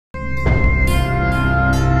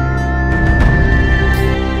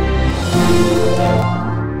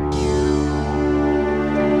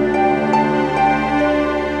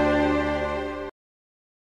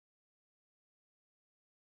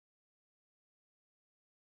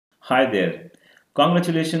Hi there.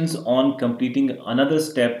 Congratulations on completing another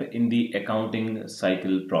step in the accounting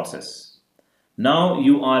cycle process. Now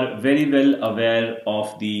you are very well aware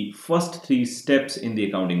of the first three steps in the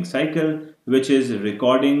accounting cycle, which is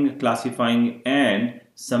recording, classifying, and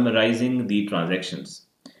summarizing the transactions.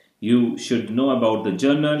 You should know about the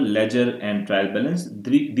journal, ledger, and trial balance.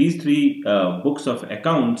 These three books of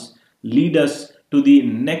accounts lead us to the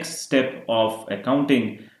next step of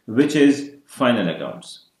accounting, which is final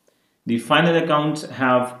accounts. The final accounts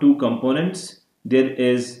have two components. There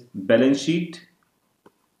is balance sheet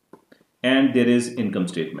and there is income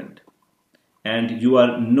statement. And you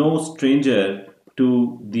are no stranger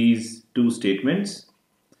to these two statements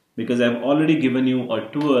because I've already given you a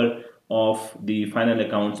tour of the final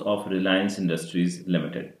accounts of Reliance Industries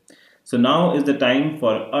Limited. So now is the time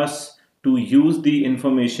for us to use the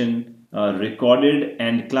information recorded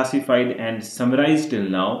and classified and summarized till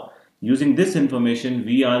now. Using this information,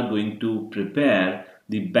 we are going to prepare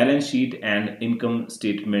the balance sheet and income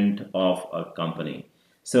statement of a company.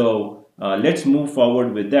 So let's move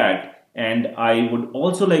forward with that. And I would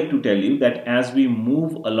also like to tell you that as we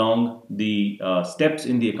move along the steps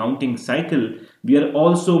in the accounting cycle, we are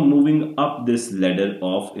also moving up this ladder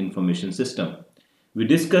of information system. We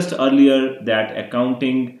discussed earlier that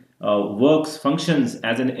accounting functions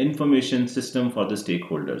as an information system for the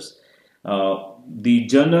stakeholders. The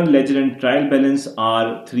journal, ledger, and trial balance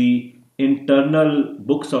are three internal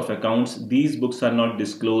books of accounts. These books are not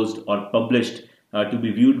disclosed or published to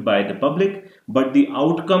be viewed by the public, but the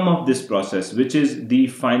outcome of this process, which is the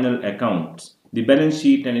final accounts, the balance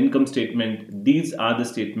sheet and income statement, these are the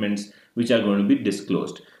statements which are going to be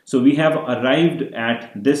disclosed. So we have arrived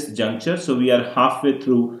at this juncture. So we are halfway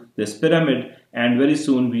through this pyramid, and very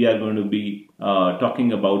soon we are going to be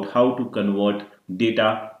talking about how to convert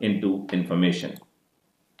data into information.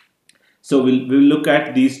 So we'll look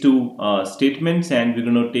at these two statements, and we're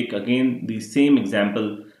going to take again the same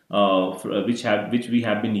example which we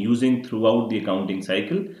have been using throughout the accounting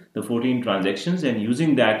cycle, the 14 transactions, and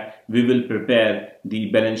using that we will prepare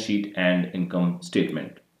the balance sheet and income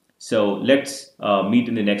statement. So let's meet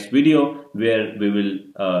in the next video where we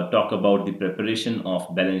will talk about the preparation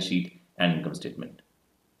of balance sheet and income statement.